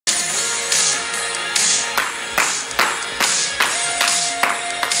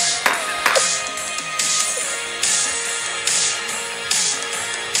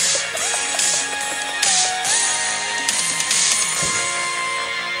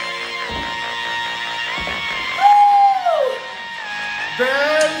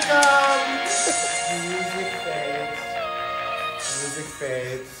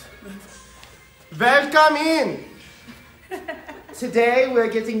Faith. Welcome in. Today we're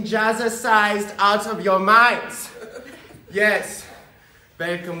getting jazzercised out of your minds. Yes,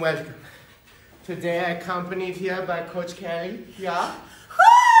 welcome, welcome. Today accompanied here by Coach Kelly, yeah?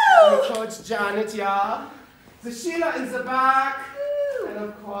 And Coach Janet, yeah? The Sheila in the back. And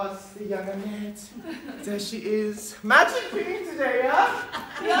of course, the young Annette. There she is. Magic Pink today, yeah?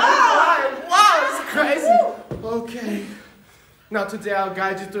 Yeah! Wow, it's crazy. Okay. Now today I'll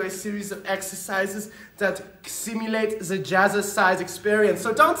guide you through a series of exercises that simulate the jazzercise experience.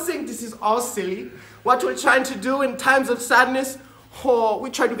 So don't think this is all silly. What we're trying to do in times of sadness, we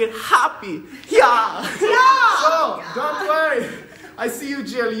try to get happy. Yeah! Yeah! So, don't worry. I see you,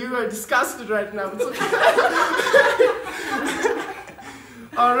 Jill. You are disgusted right now. It's okay.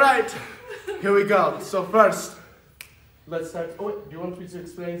 All right. Here we go. So first, let's start. Oh, wait, do you want me to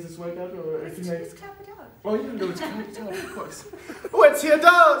explain this workout or anything else? Just clap it out. Oh, you know it's clap it out, of course. Let's hear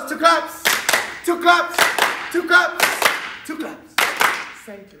those. 2 claps. 2 claps. 2 claps. 2 claps.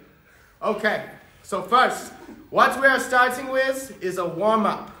 Thank you. Okay. So first, what we are starting with is a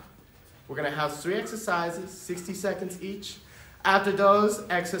warm-up. We're going to have 3 exercises, 60 seconds each. After those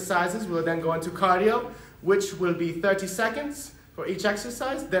exercises, we'll then go into cardio, which will be 30 seconds for each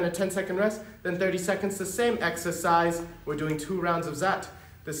exercise, then a 10-second rest, then 30 seconds, the same exercise. We're doing 2 rounds of that.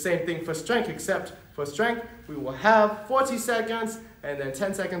 The same thing for strength, except for strength, we will have 40 seconds, and then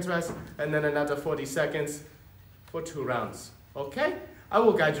 10 seconds rest, and then another 40 seconds for 2 rounds. Okay? I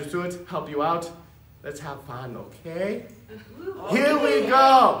will guide you through it, help you out. Let's have fun, okay? Here we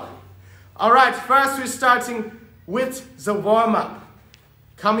go. All right, first we're starting with the warm-up.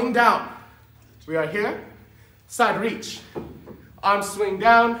 Coming down. We are here. Side reach. Arms swing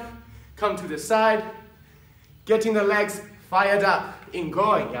down. Come to the side. Getting the legs fired up in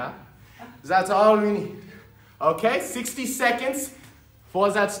going, yeah? That's all we need. Okay, 60 seconds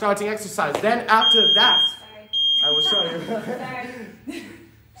for that starting exercise. Then after that, I will show you.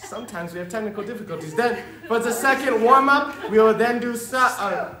 Sometimes we have technical difficulties. Then for the second warm-up, we will then do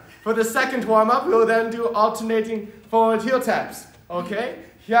for the second warm-up, we will then do alternating forward heel taps. Okay?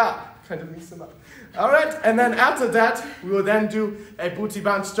 Yeah, kind of mix them up. All right, and then after that, we will then do a booty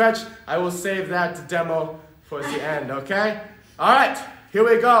bounce stretch. I will save that demo for the end, okay? All right, here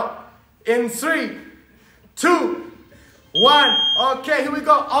we go. In 3, 2, 1. Okay, here we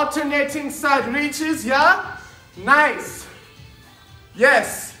go. Alternating side reaches, yeah? Nice.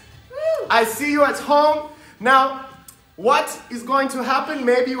 Yes. I see you at home. Now, what is going to happen?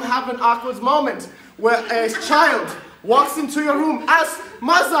 Maybe you have an awkward moment where a child walks into your room, asks,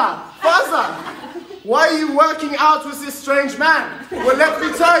 Mother, Father, why are you working out with this strange man? Well, let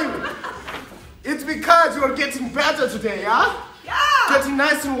me tell you, it's because you are getting better today, yeah? Yeah! Getting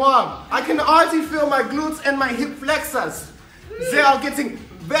nice and warm. I can already feel my glutes and my hip flexors. They are getting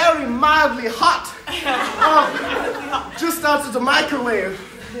very mildly hot. Oh, just out of the microwave.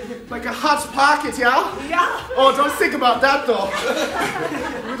 Like a hot pocket, yeah? Yeah. Oh, don't think about that, though.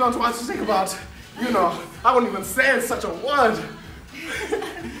 You don't want to think about, you know, I wouldn't even say it's such a word.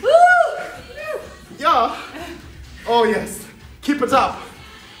 Yeah. Oh, yes. Keep it up.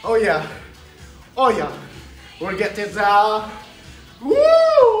 Oh, yeah. Oh, yeah. We'll get it down. Woo!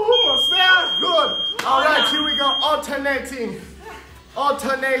 Almost there. Good. All right, here we go. Alternating.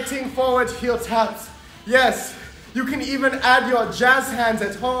 Alternating forward heel taps. Yes. You can even add your jazz hands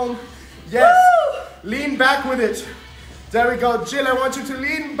at home. Yes. Woo! Lean back with it. There we go. Jill, I want you to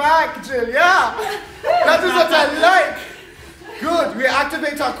lean back, Jill. Yeah. That is what I like. Good. We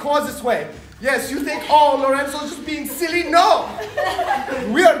activate our core this way. Yes, you think, oh, Lorenzo's just being silly? No.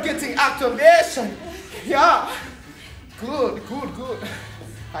 We are getting activation. Yeah. Good, good, good.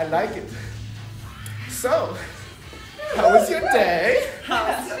 I like it. So, how was your day?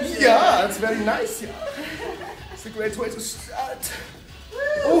 Yeah, it's very nice. Yeah. It's a great way to start.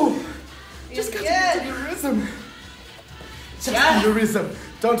 Oh, just get into the rhythm. Just in the rhythm.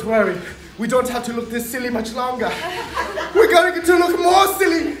 Don't worry. We don't have to look this silly much longer. We're going to look more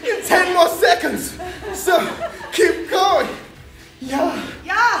silly in 10 more seconds. So, keep going. Yeah.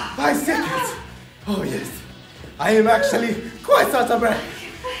 Yeah. 5 seconds. Oh, yes. I am actually quite out of breath.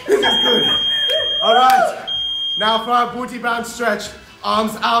 This is good. All right. Now for our booty bounce stretch.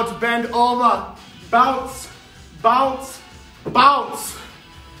 Arms out, bend over. Bounce, bounce, bounce.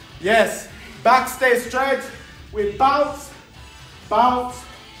 Yes. Back stay straight. We bounce, bounce,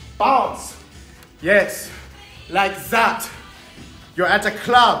 bounce. Yes. Like that. You're at a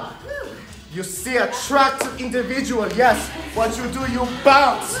club. You see an attractive individual. Yes. What you do, you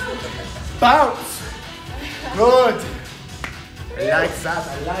bounce. Bounce. Good. I like that.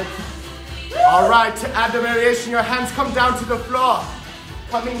 I like it. All right. To add the variation, your hands come down to the floor.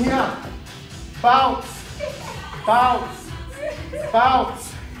 Coming here. Bounce. Bounce.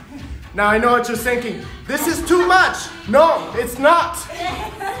 Bounce. Now I know what you're thinking. This is too much. No, it's not.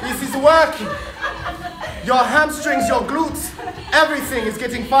 This is working. Your hamstrings, your glutes, everything is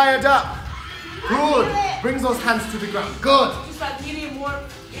getting fired up. Good. Bring those hands to the ground. Good. Just like medium warm.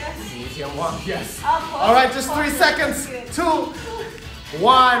 Yes. Medium warm. Yes. All right, just 3 seconds. 2,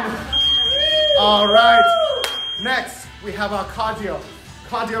 1. All right. Next, we have our cardio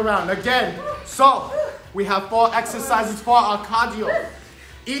round again. So we have 4 exercises for our cardio.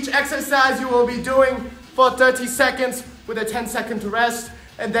 Each exercise you will be doing for 30 seconds with a 10-second rest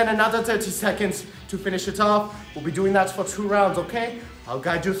and then another 30 seconds to finish it off. We'll be doing that for 2 rounds, okay? I'll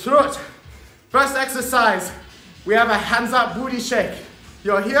guide you through it. First exercise, we have a hands up booty shake.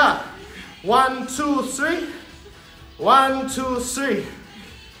 You're here. 1, 2, 3. 1, 2, 3.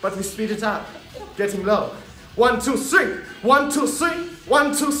 But we speed it up, getting low. 1, 2, 3. 1, 2, 3.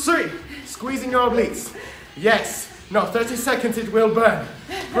 1, 2, 3. Squeezing your obliques. Yes. No, 30 seconds it will burn.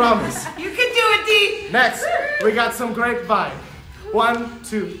 Promise. You can do it, Dee. Next, we got some grapevine. 1,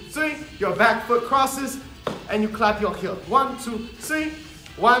 2, 3. Your back foot crosses and you clap your heel. 1, 2, 3.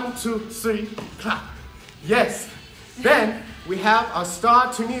 1, 2, 3. Clap. Yes. Then we have our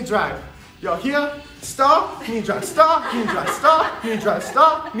star to knee drive. You're here. Star, knee drive, star, knee drive, star, knee drive,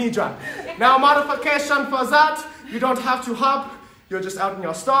 star, knee drive. Now modification for that. You don't have to hop. You're just out in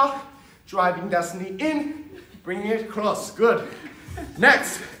your star, driving that knee in, bringing it close. Good.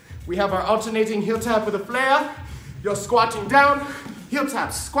 Next, we have our alternating heel tap with a flare. You're squatting down, heel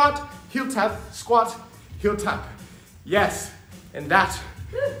tap, squat, heel tap, squat, heel tap. Yes, and that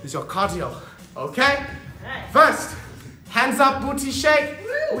is your cardio, okay? First, hands up booty shake.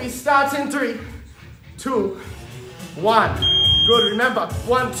 We start in 3, 2, 1. Good, remember,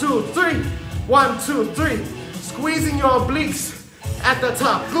 1, 2, 3. 1, 2, 3. Squeezing your obliques at the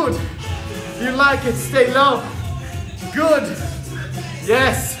top. Good. You like it, stay low. Good.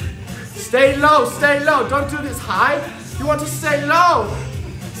 Yes. Stay low, stay low. Don't do this high. You want to stay low.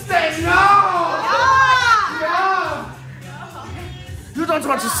 Stay low. Yeah. You don't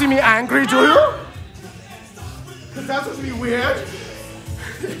want to see me angry, do you? Because that would be weird.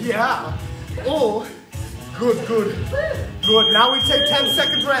 Yeah. Oh. Good, good. Good. Now we take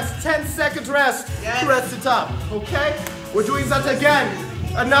 10-second rest. 10-second rest. Yes. Rest it up. Okay? We're doing that again.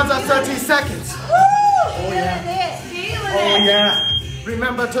 Another 30 seconds. Woo! Oh yeah. Oh yeah.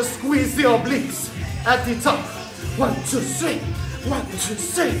 Remember to squeeze the obliques at the top. 1, 2, 3. 1, 2,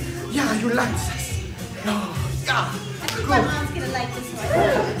 3. Yeah, you like this. Oh, yeah. I think my mom's gonna like this one.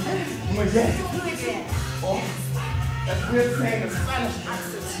 Oh yeah. Do it again. Oh. That's weird saying a Spanish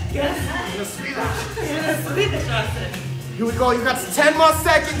accent. Yes. The Swedish. Yes, Swedish accent. Here we go. You got 10 more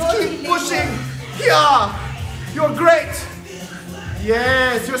seconds. Keep pushing. Yeah. You're great.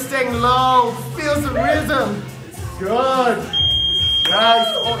 Yes, you're staying low. Feel the rhythm. Good. Nice.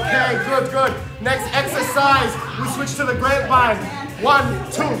 Okay, good, good. Next exercise. We switch to the grapevine.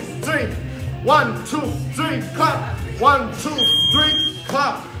 1, 2, 3. 1, 2, 3. Clap. 1, 2, 3.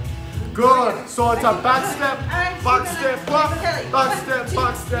 Clap. Good. So it's a back step, clap, back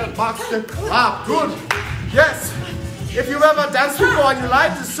step, clap. Good. Yes. If you've ever danced before and you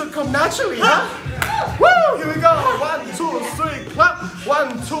like, this should come naturally, huh? Woo! Here we go. 1, 2, 3, clap.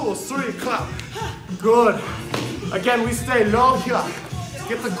 1, 2, 3, clap. Good. Again, we stay low here.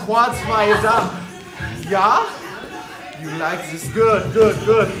 Get the quads fired up. Yeah? You like this? Good, good,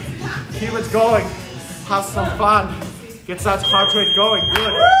 good. Keep it going. Have some fun. Get that heart rate going.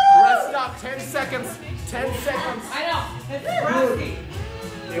 Good. Rest up. 10 seconds. 10 seconds. I know. It's rusty.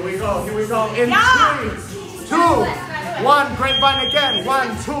 Here we go. Here we go. In 3, 2, 1. Grapevine again.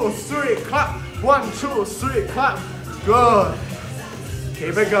 1, 2, 3. Clap. 1, 2, 3. Clap. Good.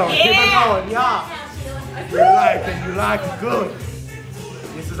 Keep it going. Keep it going. Yeah. You like it. You like it. Good.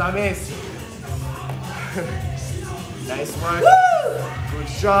 This is amazing. Nice work. Good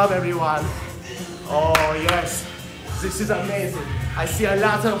job, everyone. Oh, yes. This is amazing. I see a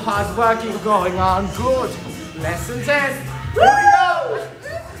lot of hard working going on. Good. Lesson 10. Here we go.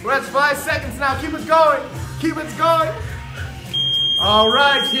 We're at 5 seconds now. Keep it going. Keep it going. All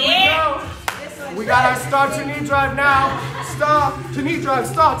right, here we go. We got our start to knee drive now. Start to knee drive.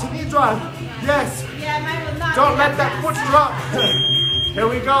 Start to knee drive. Yes. Don't let that foot drop. Here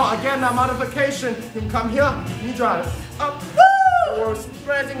we go. Again, that modification. You can come here. Knee drive. Up. We're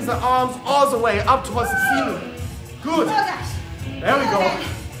spreading the arms all the way up towards the ceiling. Good. There we go.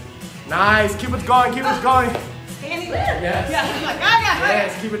 Nice. Keep it going. Keep it going. Yes.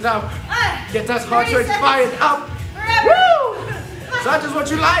 Yes. Keep it up. Get that heart rate fired up. Woo! That is what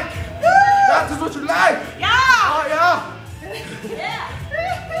you like. That is what you like. Yeah. Oh yeah.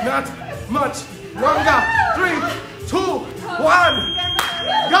 Not much longer. 3, 2, 1.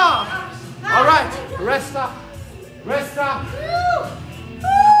 Go. All right. Rest up. Rest up.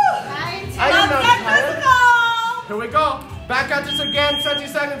 Are you not tired? Here we go. Back at this again. 30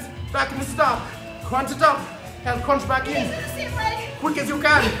 seconds. Back in the stop. Crunch it up. And crunch back in. Quick as you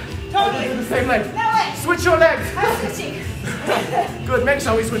can. Totally. Do the same leg. No way. Switch your legs. I'm switching. Good. Make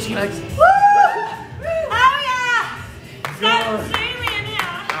sure we switch legs. Woo! Oh yeah. Stop streaming here.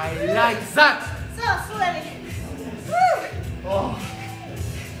 I like that. So sweaty. Woo! Oh.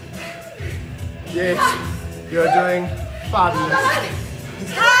 Yes. You're doing fabulous.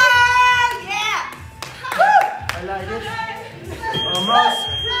 Oh yeah. I like it. Almost.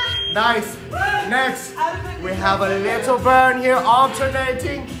 Nice. Next, we have a little burn here,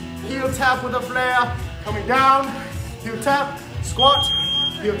 alternating. Heel tap with a flare. Coming down. Heel tap. Squat.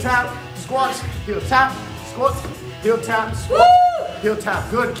 Heel tap. Squat. Heel tap. Squat. Heel tap. Squat. Heel tap.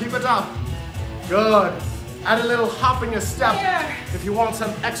 Good. Keep it up. Good. Add a little hop in your step if you want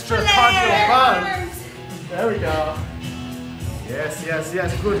some extra cardio burn. There we go. Yes, yes,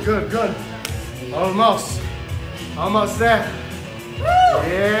 yes. Good, good, good. Almost. Almost there.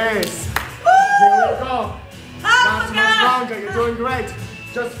 Yes. Here we go. Not much longer. You're doing great.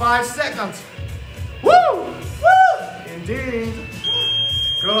 Just 5 seconds. Woo! Woo! Indeed.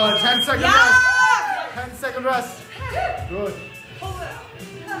 Good. 10-second rest. 10-second rest. Good.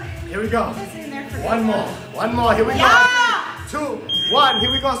 Here we go. One more. One more. Here we go. 2, 1.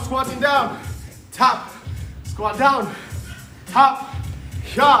 Here we go. Squatting down. Tap. Squat down. Tap.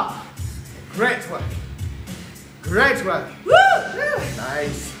 Yeah. Great work. Great work.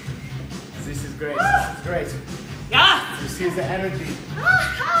 Nice. This is great. This is great. Yeah. You see the energy.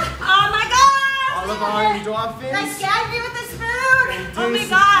 Oh my God. All of our endorphins. Like gag me with the spoon. Induce. Oh my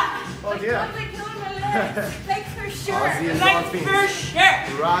God. Oh dear. Totally killing my legs. Like for sure. All the Like endorphins. for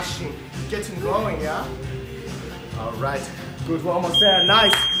sure. Rushing. Getting going, yeah? All right. Good. We're almost there.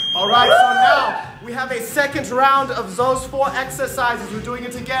 Nice. All right. So now we have a second round of those 4 exercises. We're doing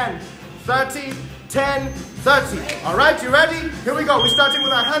it again. 30, 10, 30. All right, you ready? Here we go. We're starting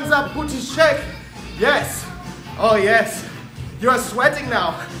with our hands up, booty shake. Yes. Oh, yes. You are sweating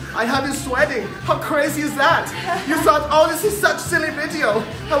now. I have you sweating. How crazy is that? You thought, oh, this is such silly video.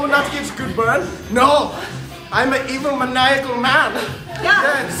 I will not get good burn. No. I'm an evil, maniacal man.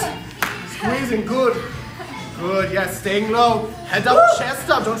 Yes. Squeezing. Good. Good. Yes. Staying low. Head up, chest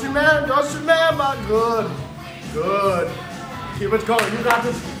up. Don't remember. Don't remember. Good. Good. Keep it going. You got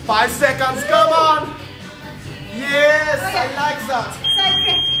this. 5 seconds. Come on. Yes, I like that.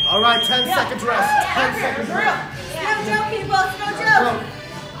 All right, 10-second rest. 10 seconds rest. No joke, people. No joke.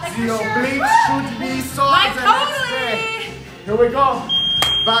 Like The for sure. obliques should be sore Like the next day. Here we go.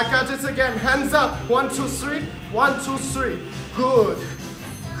 Back at it again. Hands up. 1, 2, 3. 1, 2, 3. Good.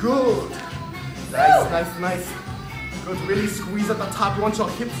 Good. Nice, nice, nice. Good. Really squeeze at the top. You want your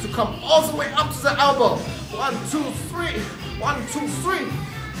hips to come all the way up to the elbow. 1, 2, 3. 1, 2, 3.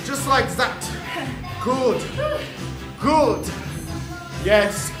 Just like that. Good. Good.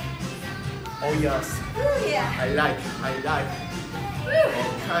 Yes. Oh yes. Ooh, yeah. I like.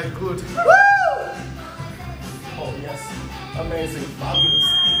 Okay, good. Oh yes. Amazing. Fabulous.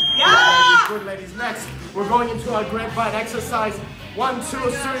 Yeah. Good ladies. Next, we're going into our grapevine exercise. 1, 2,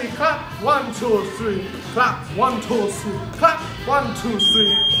 3, clap. 1, 2, 3, clap. 1, 2, 3, clap. 1, 2,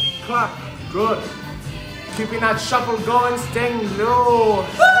 3, clap. Good. Keeping that shuffle going, staying low.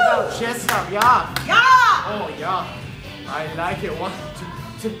 Head up, chest up, yeah. Yeah. Oh yeah. I like it. 1,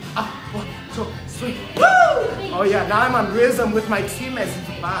 2, 3, 1, 2, 3. Woo. Oh yeah, now I'm on rhythm with my teammates in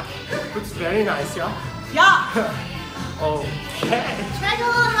the back. Looks very nice, yeah? Yeah. Okay. Try a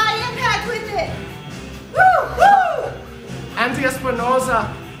little high impact with it. Woo. Woo. Andy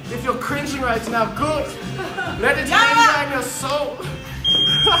Espinosa, if you're cringing right now, good. Let it Yeah. hang in your soul.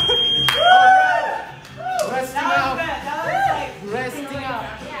 Alright. Resting out. Resting out.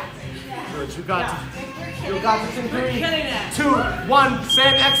 Good, you got it. You got it in 3, 2, 1.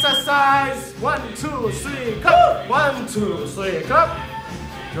 Same exercise. 1, 2, 3, clap. 1, 2, 3, clap.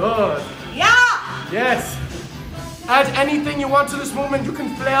 Good. Yeah. Yes. Add anything you want to this movement. You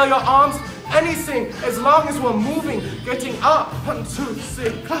can flail your arms. Anything, as long as we're moving, getting up. 1, 2,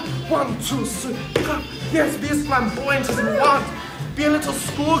 3, clap. 1, 2, 3, clap. Yes, be as flamboyant as you want. Be a little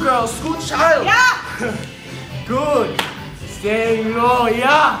schoolgirl, school child. Yeah. Good. Staying low,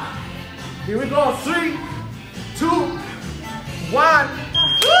 yeah. Here we go. 3, 2, 1.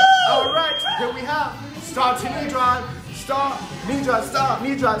 All right, here we have start to knee drive, start, knee drive, start,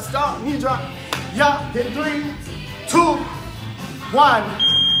 knee drive, start, knee drive. Yeah, in 3, 2, 1.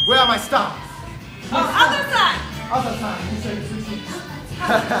 Where are my stops? Oh, other side. Other side. You say 3, 2.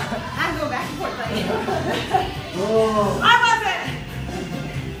 I'm going back and forth like you. Oh. Arm up it.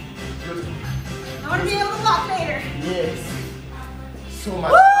 Good. I want to be able to walk later. Yes. So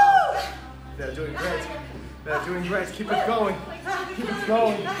much. Woo! They're doing great. They're doing great. Keep it going. Keep it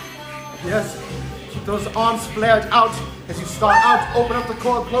going. Yes. Keep those arms flared out as you start out. Open up the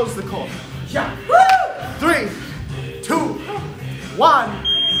core, close the core. Yeah. 3, 2, 1.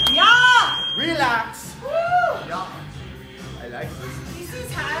 Yeah. Relax. Woo! Yeah. I like this. This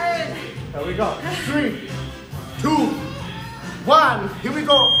is hard. There we go. 3, 2, 1. Here we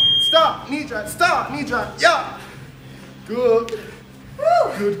go. Stop. Knee drop. Stop. Knee drop. Yeah. Good.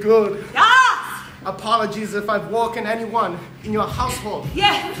 Woo! Good, good. Yes. Apologies if I've woken anyone in your household.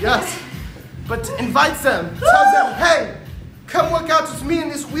 Yes. Yes. But invite them. Tell them, hey, come work out with me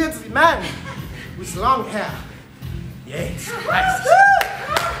and this weird man with long hair. Yes. Nice.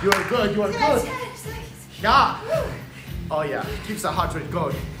 You are good. You are good. Yeah. Oh yeah. Keeps the heart rate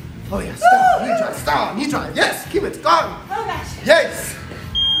going. Oh yeah. Stop. Knee drive. Stop. Knee drive. Yes. Keep it going. Oh gosh. Yes.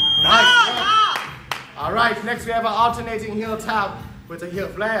 Nice. Oh, All right. Next we have an alternating heel tap with a heel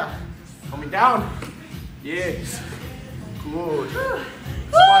flare. Coming down. Yes. Good.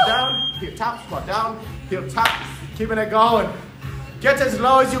 Squat down. Heel tap. Squat down. Heel tap. Keeping it going. Get as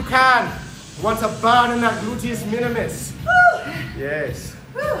low as you can. You want to burn in that gluteus minimus. Woo. Yes.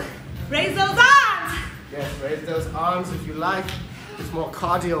 Woo. Raise those arms. Yes, raise those arms if you like. Get more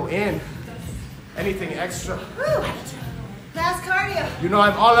cardio in. Anything extra. Woo. That's cardio. You know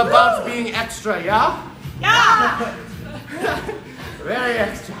I'm all about being extra, yeah? Yeah. Very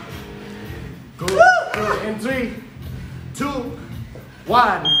extra. Good. Good. In 3, 2,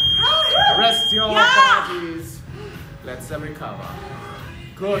 1. Rest your bodies. Let them recover.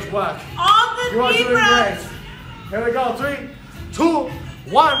 Good work. All the You are deep doing breaths. great. Here we go. 3, 2,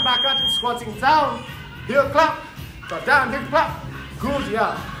 1. Back up and squatting down. Heel clap. Go down. Heel clap. Good,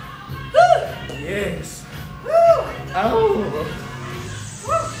 yeah. Woo. Yes. Woo. Oh.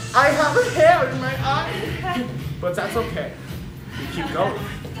 Woo. I have a hair in my eye. But that's okay. We keep going.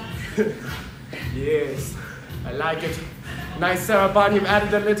 Yes. I like it. Nice, Sarah Bond. You've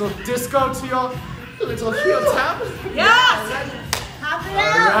added a little disco to your little heel tap. Yes. Hop it All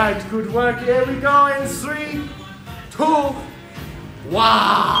out. right, good work. Here we go in 3, 2,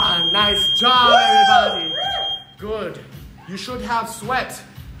 1. Nice job, everybody. Good. You should have sweat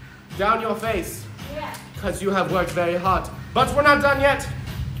down your face Yeah. because you have worked very hard. But we're not done yet.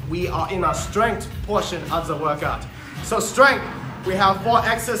 We are in our strength portion of the workout. So strength, we have 4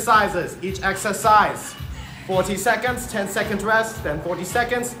 exercises. Each exercise, 40 seconds, 10-second rest, then 40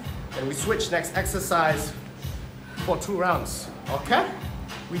 seconds. Then we switch next exercise for 2 rounds. Okay?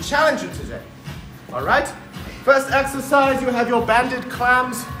 We challenge you today. All right? First exercise, you have your banded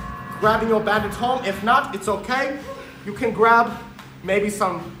clams, grabbing your banded home. If not, it's okay. You can grab maybe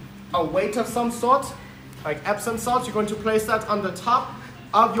a weight of some sort, like Epsom salts. You're going to place that on the top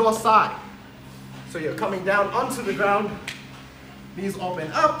of your thigh. So you're coming down onto the ground, knees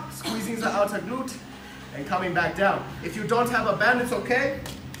open up, squeezing the outer glute, and coming back down. If you don't have a band, it's okay.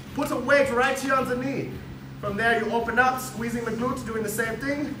 Put a weight right here on the knee. From there, you open up, squeezing the glute, doing the same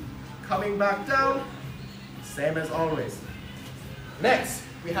thing, coming back down, same as always. Next,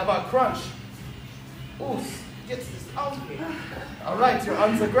 we have our crunch. Ooh, get this out of here. All right, you're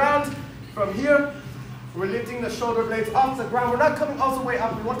on the ground. From here, we're lifting the shoulder blades off the ground. We're not coming all the way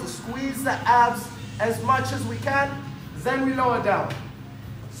up. We want to squeeze the abs as much as we can. Then we lower down.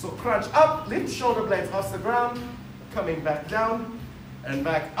 So crunch up, lift shoulder blades off the ground, coming back down and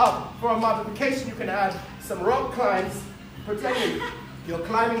back up. For a modification, you can add some rope climbs, pretending you're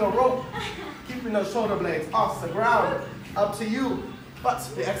climbing a rope, keeping those shoulder blades off the ground. Up to you. But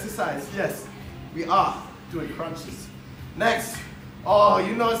the exercise, yes, we are doing crunches. Next, oh,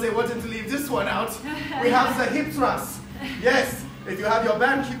 you notice they wanted to leave this one out. We have the hip thrust. Yes, if you have your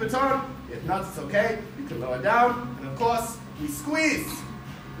band, keep it on. If not, it's okay. You can lower down. And of course, we squeeze,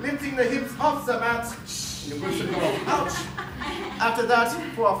 lifting the hips off the mat. You're good to go. Ouch. After that,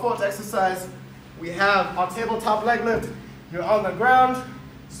 for our 4th exercise, we have our tabletop leg lift. You're on the ground,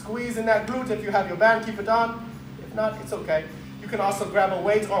 squeezing that glute. If you have your band, keep it on. If not, it's okay. You can also grab a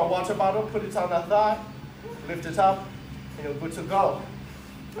weight or a water bottle, put it on the thigh, lift it up, and you're good to go.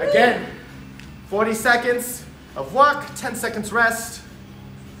 Again, 40 seconds of work, 10 seconds rest,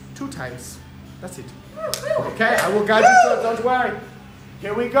 2 times. That's it. Okay, I will guide you through it, don't worry.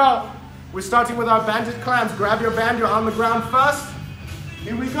 Here we go. We're starting with our banded clams. Grab your band, you're on the ground first.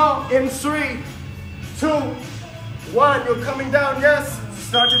 Here we go. In 3, 2, 1. You're coming down, yes.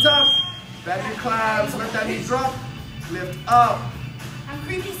 Start it up. Banded clams, let that knee drop. Lift up. I'm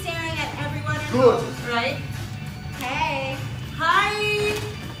creepy staring at everyone in Good. the right? Hey. Hi.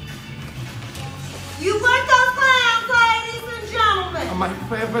 You like those clowns, ladies and gentlemen? My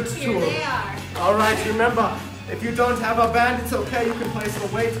favorite Here tool. they are. All right, remember, if you don't have a band, it's okay. You can place the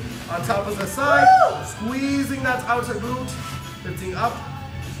weight on top of the side, squeezing that outer glute, lifting up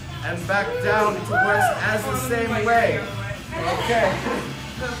and back down. It works as the same way. Okay.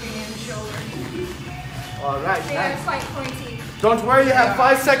 Poking in the shoulder. All right, They are nice. quite pointy. Don't worry, you have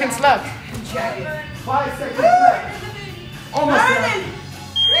 5 seconds left. 5 seconds left. Almost there.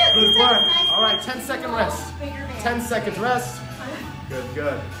 Good work. All right, 10-second rest. 10-second rest. Good,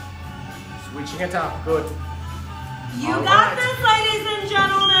 good. Switching it up. Good. You All got right. this, ladies and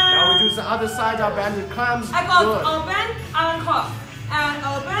gentlemen. Now we do the other side, our banded clams. I go Good. open and hook. And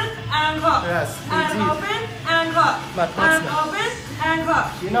open and hook. Yes, And indeed. open and hook. My And partner. open and hook.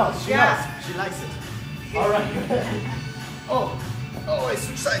 She knows, she Yeah. knows. She likes it. All right. Oh, I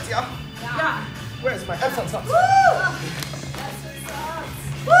switch sides, yeah? Yeah. Where's my headphones? Woo!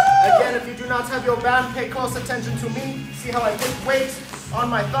 Again, if you do not have your band, pay close attention to me. See how I put weight on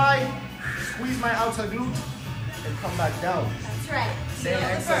my thigh, squeeze my outer glute, and come back down. That's right. Same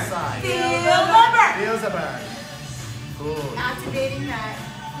exercise. Feel the burn. Feels a burn. Good. Activating that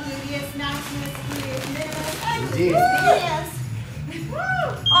gluteus maximus, gluteus minimus. Indeed. Yes.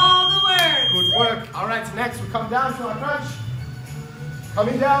 All the words. Good work. All right, next we come down to our crunch.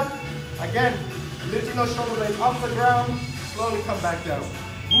 Coming down. Again, lifting those shoulder blades off the ground. Slowly come back down.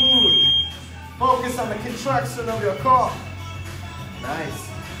 Good. Focus on the contraction of your core. Nice.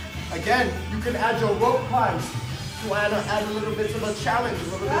 Again, you can add your rope climbs to add a little bit of a challenge, a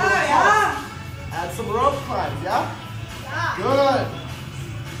little bit of a challenge. Add some rope climbs, yeah? Good.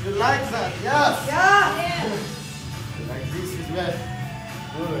 You like that? Yes. Yeah. Like this is red.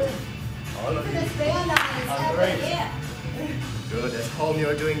 Good. All of you. This band on is are great. yeah. Good. At home,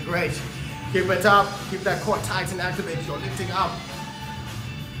 you're doing great. Keep it up. Keep that core tight and activated. You're lifting up.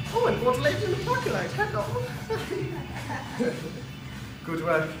 Oh, and what lady in the parking lot? Hello. Good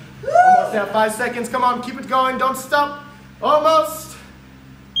work. Almost there. 5 seconds. Come on. Keep it going. Don't stop. Almost.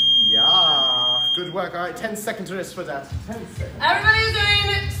 Yeah. Good work. All right. 10 seconds rest for that. 10 seconds. Everybody's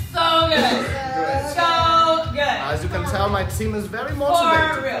doing so good. Good. So good. As you can tell, my team is very For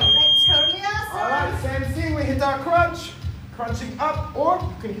motivated. real. Like totally awesome. All right, same thing. We hit our crunch, crunching up, or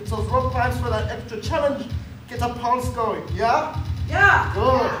you can hit those rope climbs for that extra challenge. Get a pulse going. Yeah. Yeah.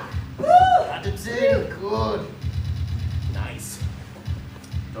 Good. Woo. Got it in. Good. Nice.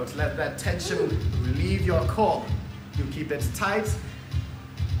 Don't let that tension leave your core. You keep it tight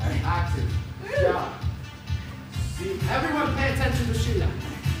and active. Yeah. See, everyone pay attention to Sheila.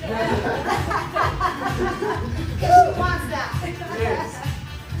 Who wants that? Yes.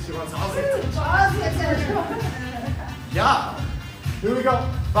 She wants all the All the attention. Yeah. Here we go.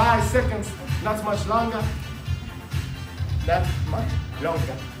 5 seconds. Not much longer. Not much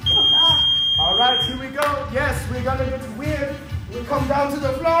longer. All right, here we go. Yes, we're gonna get weird. We come down to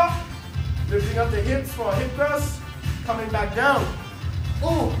the floor, lifting up the hips for a hip thrust, coming back down.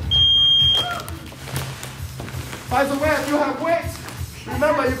 Ooh. By the way, if you have weights,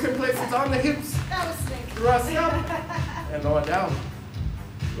 remember you can place it on the hips, That was sick. thrust up, and lower down.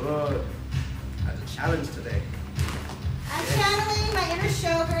 Good. That's a challenge today. I'm channeling my inner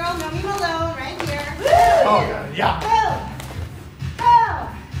showgirl, Nomi Malone, right here. Oh, yeah. Boom. Boom.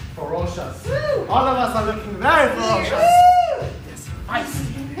 Ferocious. Woo. All of us are looking very ferocious. Woo. Yes,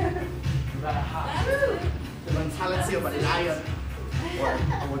 feisty. You gotta have the mentality of a lion or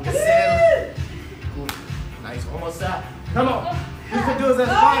a gazelle. Good. Nice, almost there. Come on. You can do this in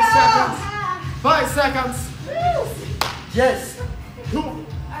 5 seconds. 5 seconds. Woo. Yes. 2,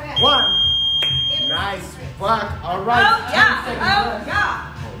 Okay. 1. Nice work. All Oh right. 10 yeah. seconds Oh left.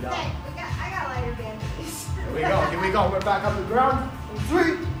 yeah. Oh, yeah. Okay, I got lighter bandages. Here we go, here we go. We're back up the ground. 3,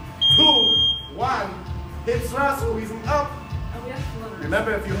 2, 1. Hips thrust, squeezing up.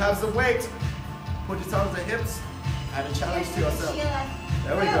 Remember, if you have the weight, put it on the hips. Add a challenge to yourself. Sheila.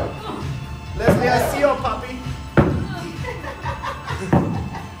 There we go. Leslie, I see your puppy.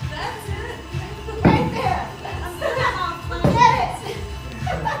 That's it. Right there. Get it.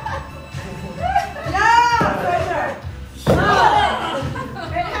 Yeah. Right there.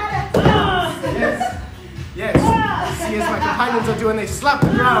 Yes. Yes. See, as my companions are doing, they slap the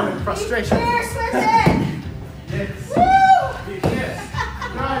ground in frustration. Here, switch it. Yes. Woo. Yes.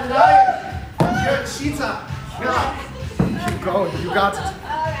 You're a lion. You're a cheetah. Yeah. Keep going. You got it.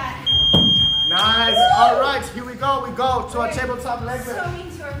 Okay. Nice. All right. Here we go. We go to our tabletop leg lift. So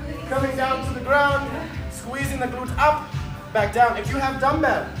mean to our booties. Coming down to the ground, squeezing the glute up, back down. If you have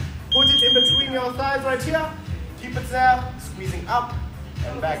dumbbell, put it in between your thighs right here. Keep it there, squeezing up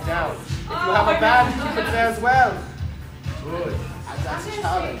and back down. If you have a band, keep it there as well. Good. And that's a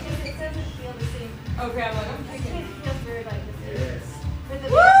challenge. It doesn't feel the same. Okay, I'm like, I'm thinking. It feels weird like this. Yes. For the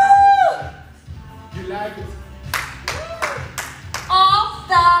Woo! You like it? Off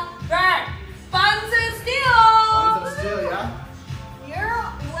the rack. Buns and steals. Ones of steel, yeah? You're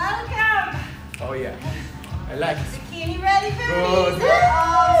welcome. Oh, yeah. I like it. Bikini ready for Good. me?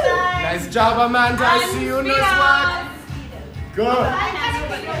 All time. Nice job, Amanda. I see you. Nice work. Good. I'm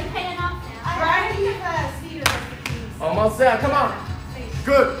going to pay enough now. I already have Speedo bikinis. Almost there. Come on.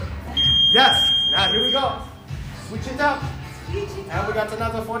 Good. Yes. Now here we go. Switch it up. And we got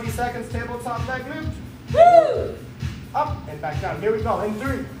another 40 seconds. Tabletop leg lift. Woo! Up and back down. Here we go. In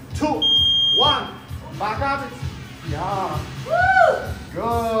 3, 2, 1. Back up it. Yeah. Woo!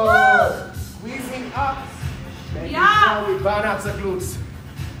 Good. Squeezing up. Making sure we burn out the glutes.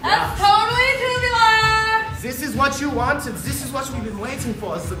 That's totally tubular. This is what you wanted. This is what we've been waiting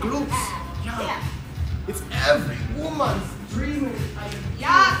for. It's the glutes. Yeah. It's every woman's dream.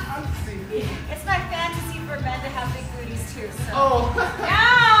 Yeah. It's my fantasy for men to have big booties too. So. Oh.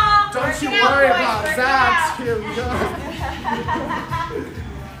 Yeah. Don't you Working out, worry boys, about working that. out. Here we go.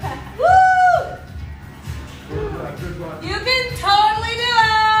 Woo! Good one. You can totally do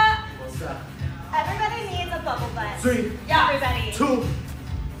it. What's that? Everybody needs a bubble butt. 3, Yeah. Everybody. 2,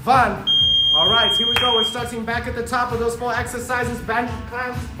 1. All right, here we go. We're starting back at the top of those 4 exercises. Bandit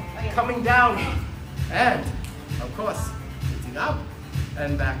clamps coming down. And, of course, lifting up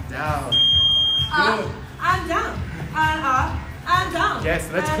and back down. Good. And down. And up. And down. Yes,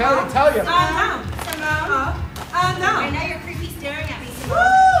 let's And Kelly up, tell you. And down. Simone. Up. And I down. know you're creepy staring at me,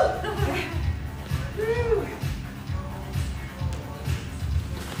 Simone. Woo!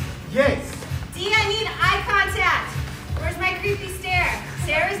 Yes. D, I need eye contact. Where's my creepy stare?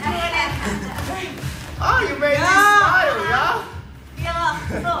 Sarah's doing it. Oh, you made me Yeah. smile, yeah? Feel a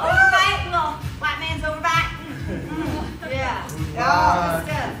little overbite, little white man's overbite. Yeah. Oh, good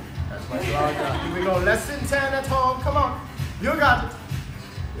stuff. That's my blogger. Here we go. Lesson 10 at home. Come on. You got it.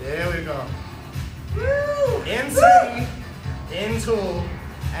 There we go. Woo! In 3, in 2,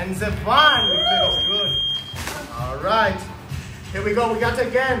 and the 1. We finished good. All right. Here we go. We got it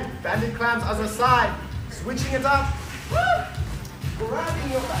again. Bandit clamps other side. Switching it up. Woo!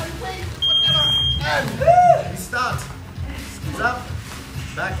 Grabbing your body weight. Whatever. And we start. Squeeze up.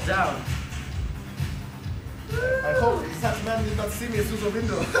 Back down. I hope this man did not see me through the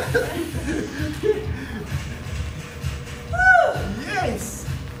window. Yes.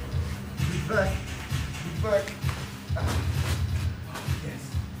 Be back. Be back. Yes.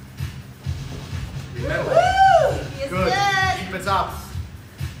 Remember. He is Good. good. Keep it up.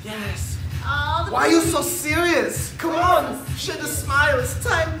 Yes. All the Why are you so serious? Come on. Share the smile. It's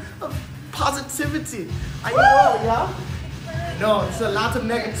time of positivity. I know, yeah? No, it's a lot of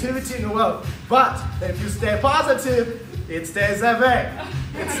negativity in the world. But if you stay positive, it stays that way.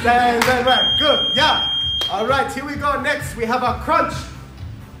 It stays that way. Good, yeah. All right, here we go. Next, we have our crunch.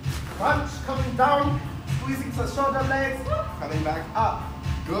 Crunch coming down, squeezing the shoulder blades, coming back up.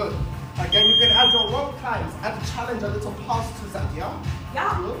 Good. Again, you can add your rope climbs. Add a challenge, a little pause to that, yeah?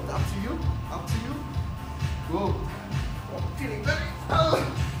 Yeah. Good. Up to you. Up to you. Good. Oh, feeling very.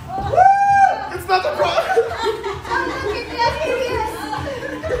 It's not a problem.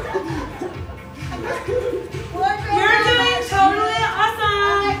 You're doing totally Oh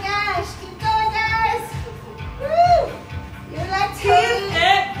awesome. my gosh, keep going, guys. Woo! You're like Keep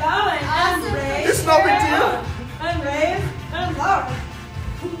it going. Awesome. And raise. It's no big deal. And raise and lower.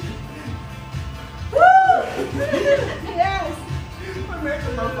 Yes. My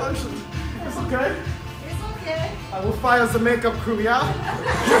makeup malfunctioned. It's okay. It's okay. I will fire the makeup crew, yeah?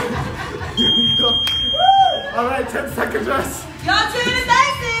 Here we go. All right, 10 second rest. Y'all doing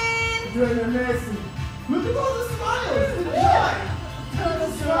amazing. Doing amazing. Look at all the smiles. Enjoy.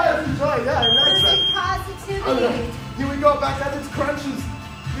 The smiles, enjoy. Yeah, I like that. Positivity. Okay, here we go. Back at its crunches.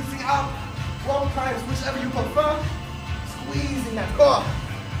 Lifting up. Roll climbs, whichever you prefer. Squeezing that core.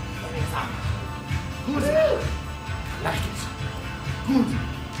 Good. Like it. Good.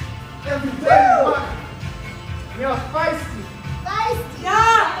 Every day, work. We are feisty. Feisty.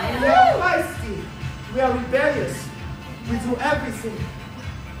 Yeah. We are feisty. We are rebellious. We do everything.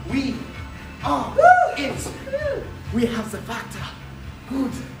 We are it. We have the factor.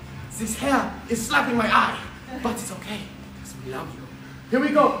 Good. This hair is slapping my eye. But it's okay. Because we love you. Here we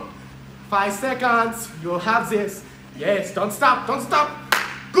go. 5 seconds. You'll have this. Yes. Don't stop. Don't stop.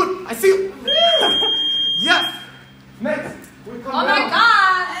 Good. I see you. Yes. Next. We come Oh my down.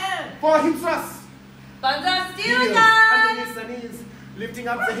 God. For hip thrusts. Buns and steals, Heels guys. underneath the knees, lifting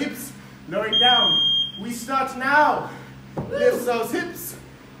up the hips, lowering down. We start now. Lift those hips,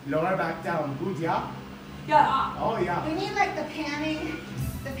 lower back down. Good, yeah? Yeah. Oh yeah. We need like the panning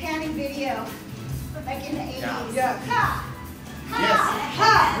video, like in the 80s. Yeah. Ha! Yes.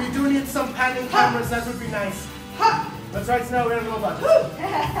 Ha! We do need some panning cameras. That would be nice. Ha! But right now we have no budget.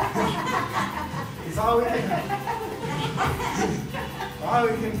 It's all we can get. All we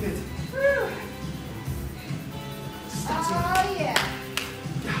can get. Oh yeah.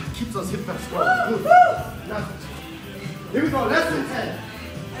 Yeah, keep those hip thrusts going. Good. Now, here we go. Lesson 10.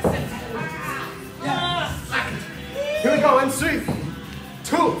 Here we go in 3,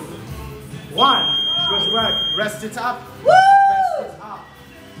 2, 1. Good work. Rest it up. Woo! Rest it up.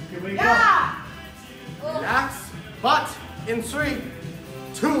 Here we go. Yeah. Relax. But in 3,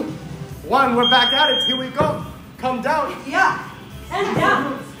 2, 1. We're back at it. Here we go. Come down. Yeah. And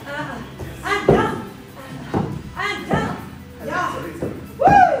down. And down. And down. Yeah. Woo!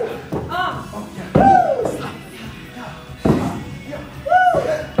 Oh, yeah. Woo! Slap. Yeah.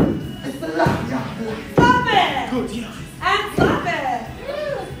 It's the lap. Yeah. Flop it. Good. Yeah. And flop it.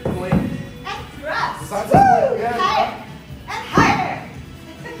 Wait. And thrust. Sounds like yeah. Higher. And higher.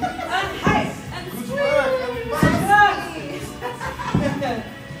 And height. And Good sweep. work. And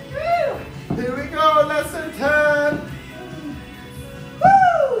Woo! Here we go. Lesson 10.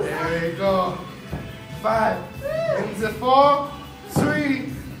 Woo! There we go. 5. And the 4,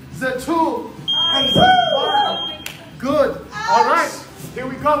 3, the 2, and the 1. Good. All right. Here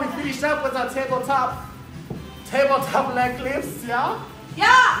we go. We finished up with our tabletop leg lifts. Yeah.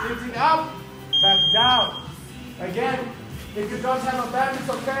 yeah. Lifting up, back down. Again, if you don't have a band, it's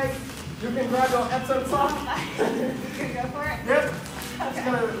okay. You can grab your Epsom salt. You gonna go for it? Yep. It's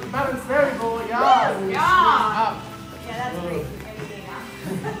gonna balance variable. Yeah. And Yeah. up. Yeah, that's great. Everything now.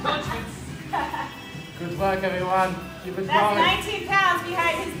 Good work, everyone. Keep it That's going. 19 pounds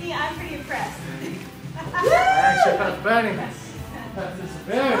behind his knee. I'm pretty impressed. I actually felt burning. That is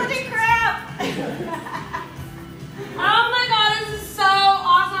very. Holy crap! Oh my god, this is so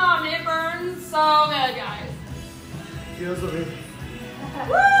awesome. It burns so good, guys. Feels a bit.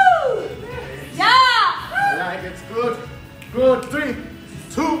 Woo! Yeah! I like it. Good. Good. 3,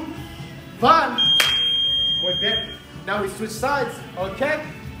 2, 1. We're dead. Now we switch sides. Okay?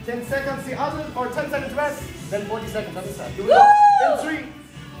 10 seconds the other, or 10 seconds rest, then 40 seconds other side. Here we go. In 3,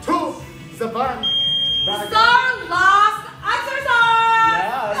 2, the burn. Back. It's our last exercise!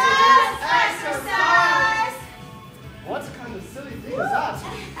 Yeah, Yes, so exercise! what kind of silly thing is that?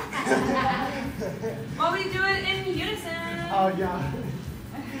 Well, we do it in unison. Oh, yeah.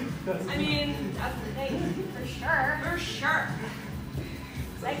 I mean, that's the thing. For sure. For sure.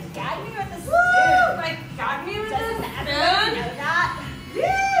 Like, gag me with the spoon. Woo! Like, got me with this Doesn't everybody know spoon. that?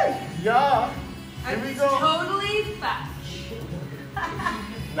 Yeah. Here we I'm go. totally fetch.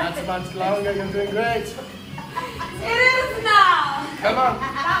 Not much longer. You're doing great. It is now. Come on.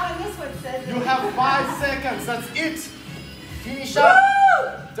 Not when this one says You it. have 5 seconds. That's it. Finish up.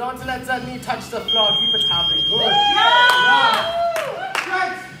 Don't let that knee touch the floor. Keep it happy. Good. Yeah.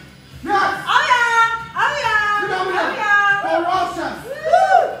 Great. Yes. Oh yeah. Oh yeah. Phenomenal. Oh yeah. Ferocious.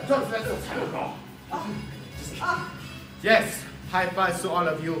 Don't let the time go. Yes. High fives to all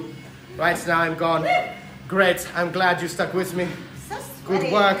of you. Right now I'm gone. Great. I'm glad you stuck with me. So sweaty.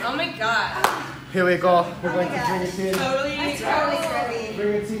 Good work. Oh my god. Here we go. We're going my to bring it in. Totally. I'm totally ready.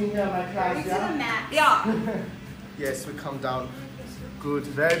 Bring it in here, my class. Ready to the Yeah. max. Yeah. Yes, we come down. Good.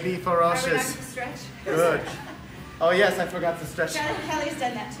 Very be Are we not ferocious. gonna stretch? Good. Oh yes, I forgot to stretch. Kelly's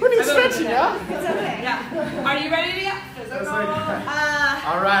done that too. We need stretching, yeah? It's okay. Yeah. Are you ready to get physical?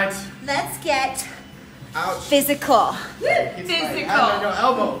 All right. Let's get Ouch. physical. Hit my Physical. hand on your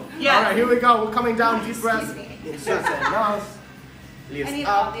elbow. Yeah. All right, here we go. We're coming down. Deep breath. Excuse me. Insert and nose. I Lift need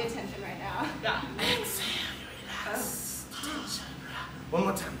all up. the attention right now. Yeah. Exhale. Relax. Tension. One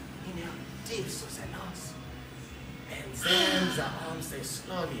more time. Inhale. Deep through the nose. And then the arms, they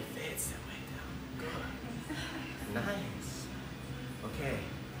slowly fade their way down. Good. Nice. Okay.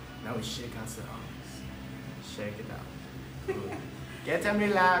 Now we shake out the arms. Shake it out. Good. Get them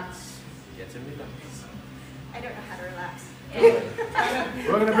relaxed. Get them relaxed. I don't know how to relax.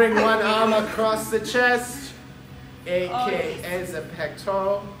 We're gonna bring one arm across the chest, aka the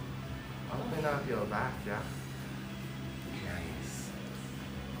pectoral. Open up your back, yeah. Nice.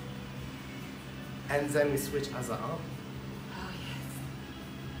 And then we switch other arm. Oh, yes.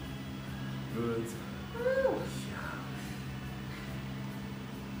 Good. Woo. Yeah.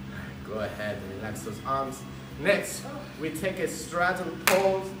 Go ahead and relax those arms. Next, we take a straddle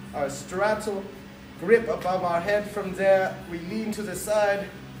pose, or straddle grip above our head. From there, we lean to the side.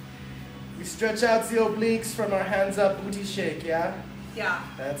 We stretch out the obliques from our hands up, booty shake, yeah? Yeah.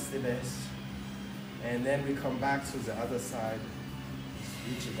 That's the best. And then we come back to the other side.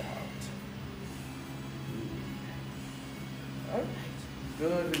 Reach it out. Alright.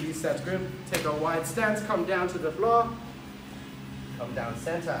 Good, release that grip. Take a wide stance, come down to the floor. Come down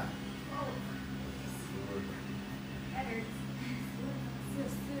center.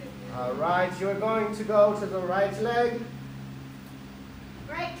 Alright, you're going to go to the right leg.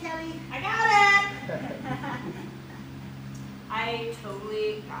 Right, Kelly. I got it. I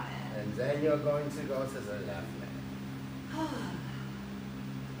totally got it. And then you're going to go to the left leg.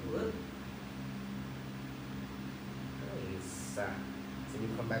 Good. Nice. So you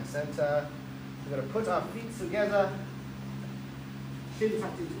come back center. We're going to put our feet together. Chin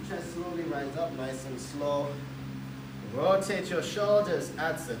tucked into chest, slowly rise up, nice and slow. Rotate your shoulders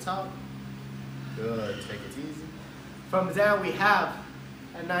at the top. Good, take it easy. From there we have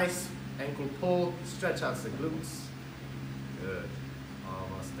a nice ankle pull, stretch out the glutes. Good,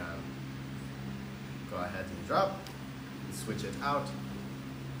 almost down. Go ahead and drop, and switch it out.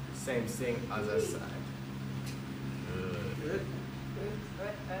 Same thing, other side. Good.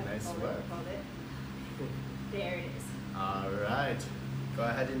 Nice work. Hold it. There it is. All right, go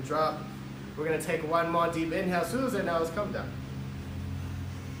ahead and drop. We're gonna take one more deep inhale. Susan, now let's come down.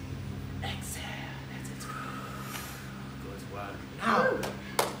 Exhale, let it go. Good work. Now,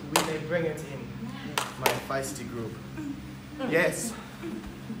 we may bring it in my feisty group. Yes.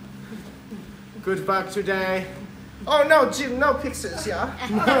 Good work today. Oh no, Jim, no pictures, yeah?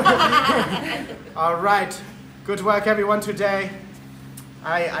 All right, good work everyone today.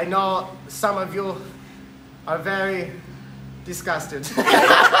 I know some of you are very disgusted.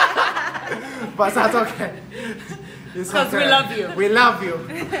 But that's okay. Because we love you. We love you.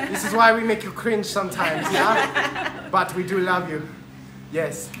 This is why we make you cringe sometimes, yeah? But we do love you.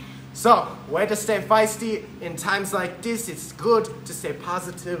 Yes. So, way to stay feisty in times like this. It's good to stay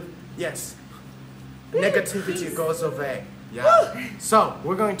positive. Yes. Negativity goes away. Yeah. So,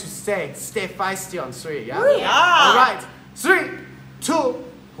 we're going to stay feisty on 3, yeah? Yeah. All right. 3, 2,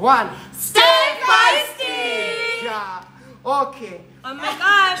 1. Stay feisty! Yeah. Okay. Oh my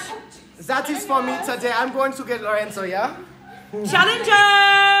gosh. That is for me today. I'm going to get Lorenzo, yeah?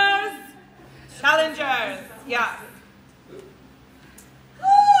 Challengers! Challengers. Yeah.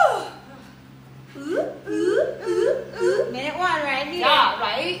 Minute 1 right here. Yeah,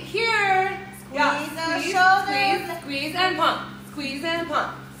 right here. Squeeze those shoulders. Squeeze and pump. Squeeze and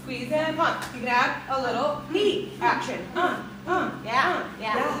pump. Squeeze and pump. You can add a little knee action. Yeah, yeah.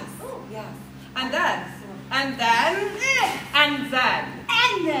 Yes. Yes. And then. And then.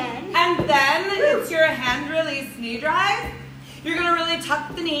 It's your hand release knee drive. You're gonna really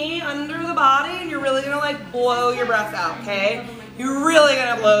tuck the knee under the body and you're really gonna like blow your breath out, okay? You're really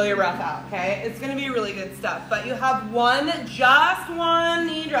gonna blow your breath out, okay? It's gonna be really good stuff. But you have just one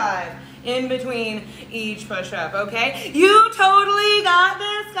knee drive in between each push-up, okay? You totally got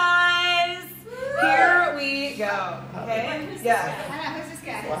this, guys. Here we go, okay? Yeah. I know, who's this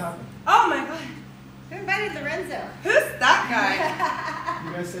guy? What happened? Oh my God. Who invited Lorenzo? Who's that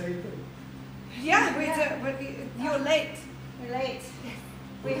You guys said anything? guy? Yeah, we did. But you were late. We're late.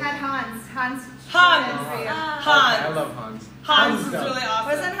 We had Hans. Hans. I love Hans. Hans was dope. really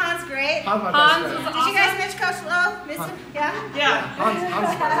awesome. Wasn't Hans great? Hans, my Hans best was friend. Did you guys miss Coach Lowe? Miss him? Yeah? Yeah. Hans is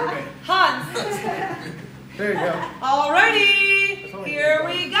my roommate. Hans. There you go. Alrighty. Here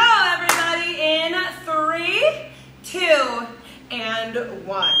we go, everybody. In 3, 2, and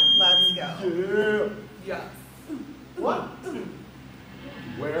 1. Let's go. Yeah. Yes. What?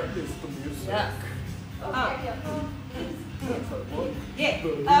 Where is the music? Yes. Oh, Yeah.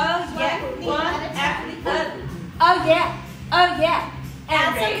 Oh yeah. One after the other. Oh yeah. Oh yeah.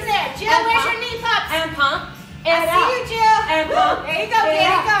 Add some to there. Jill, where's your knee pops? And pump. I see you, Jill. And pump. There you go. Get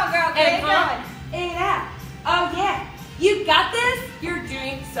it going, girl. Get it going. It out. Oh yeah. You got this. You're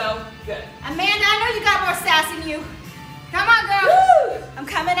doing so good. Amanda, I know you got more sass in you. Come on, girl. Woo. I'm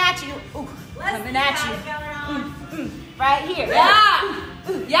coming at you. Ooh, coming at you. Right here. Yeah.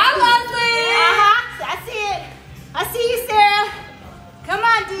 Yeah, Leslie. I see it. I see you, Sarah. Come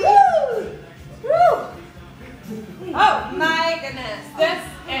on, dude. Woo. Oh my goodness. This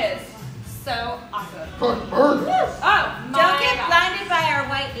is so awesome. Oh my Don't get God. blinded by our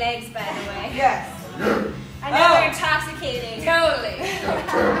white legs, by the way. Yes. I know they're intoxicating. Totally.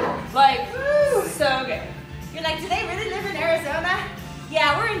 Like, so good. You're like, do they really live in Arizona?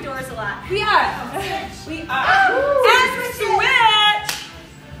 Yeah, we're indoors a lot. We are. We are. And switch.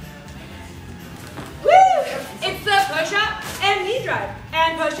 Woo! It's the push-up and knee drive.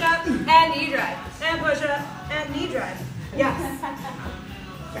 And push-up and knee drive. And push-up and knee drive. Yes.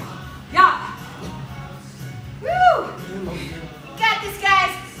 Yeah. Woo! Got this,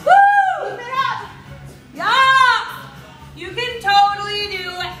 guys. Woo! Keep it up. Yeah. You can totally do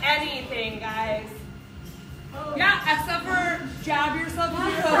anything, guys. Yeah, except for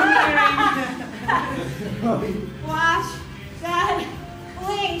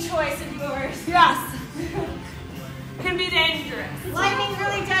Yes. Can be dangerous. Lightning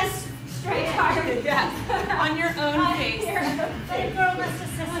really does strike hard. Yes. On your own pace. But a girl must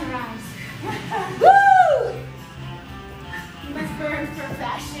accessorize. Woo! You must burn for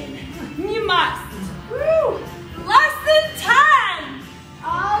fashion. You must. Woo! Less than 10.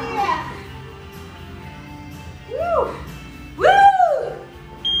 Oh yeah. Woo! Woo!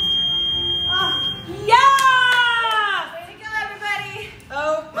 Oh, Yeah! way to go, everybody.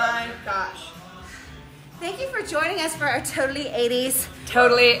 Oh my gosh. Thank you for joining us for our Totally 80s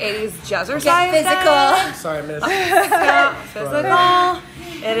Totally 80s jazzercise. Get Physical. Sorry, I missed. Physical.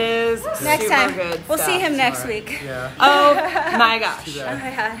 It is Next super time. good We'll stuff. see him next Sorry. week. Yeah. Oh my gosh. Too Oh bad.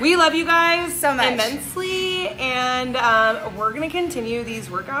 my God. We love you guys So much. immensely, and we're gonna continue these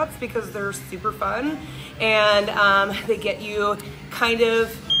workouts because they're super fun, and they get you kind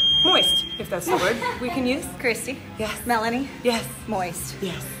of moist, if that's the word we can use. Christy. Yes. Melanie. Yes. Moist.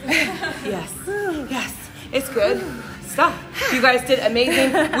 Yes. Yes. Yes. It's good stuff. You guys did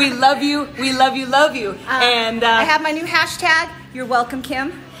amazing. We love you. We love you. Love you. And I have my new hashtag. You're welcome,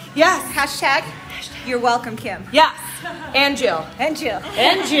 Kim. yes. Hashtag. You're welcome, Kim. Yes. And Jill. And Jill.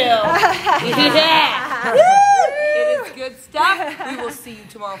 And Jill. Yeah. It is good stuff. We will see you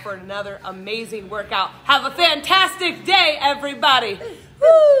tomorrow for another amazing workout. Have a fantastic day, everybody. Woo!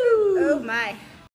 Oh my.